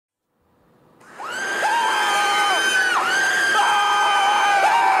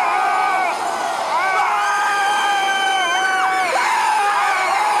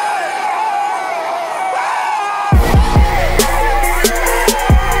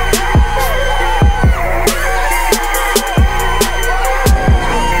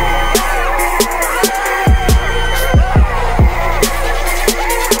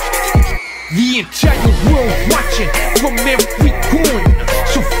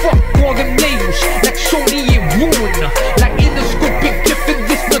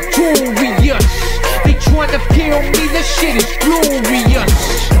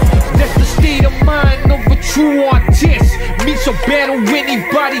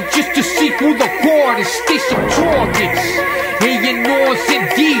just to see who the hardest. Stay some targets, A&Rs and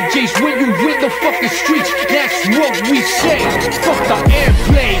DJs when you in the fucking streets. That's what we say. Fuck the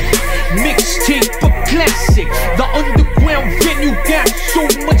airplay, mixtape a classic. The underground venue got so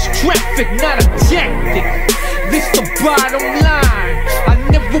much traffic, not a tactic. This the bottom line. I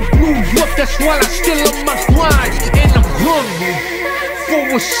never blew up, that's why I'm still on my grind. And I'm hungry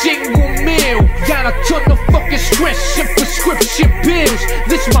for a single meal. Got a ton of fucking stress and prescription pills.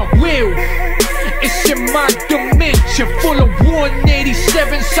 This my will, it's in my dimension. Full of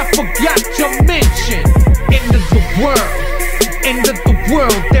 187s, I forgot to mention. End of the world, end of the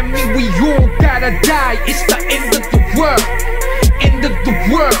world. That mean we all gotta die. It's the end of the world, end of the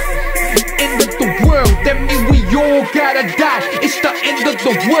world, end of the world. That mean we all gotta die. It's the end of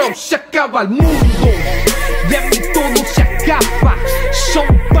the world. Se acaba el mundo. That mean todo se acaba.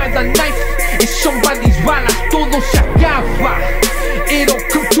 Some by the knife and some by these balas. Todo se acaba. It'll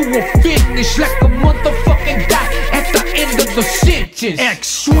come to a finish like a motherfucking die at the end of the sentence. X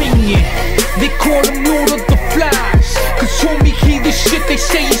swinging, they call him Lord of the Flies. Cause homie, he the shit they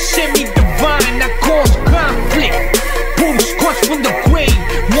say is semi-divine. That cause conflict, boost cuts from the grave.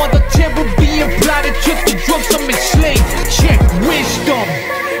 While the terror being plotted, took the drugs I'm enslaved. Check wisdom,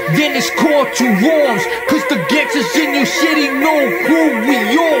 then it's called to arms. Cause the gangsters in your city know who we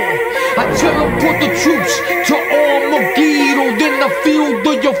are. I tell them put the troops to Armageddon. Then I feel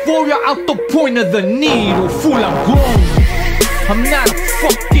the euphoria out the point of the needle. Fool, I'm grown, I'm not a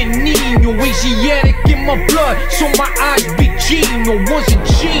fucking Nino. Asiatic in my blood, so my eyes be Gino. Wasn't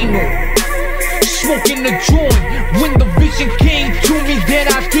Gino smoking the joint when the vision came to me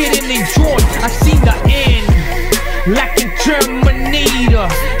that I didn't enjoy. I seen the end like in Terminator.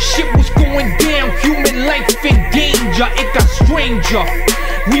 Shit was going down, human life in danger. It got stranger,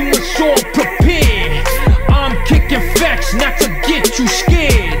 we must all prepare. I'm kicking facts not to get you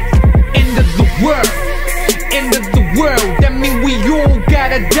scared. End of the world, end of the world. That mean we all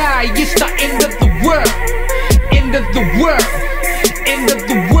gotta die. It's the end of the world, end of the world, end of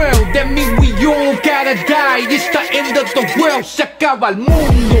the world. That mean we all gotta die. It's the end of the world. Se acaba el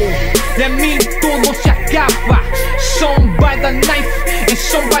mundo. That mean todo se acaba. Some by the knife and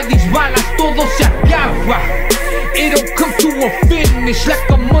some by these balas. Todo se acaba. It'll come to a finish like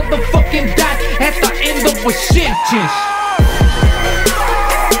a motherfucking die at the end of a sentence.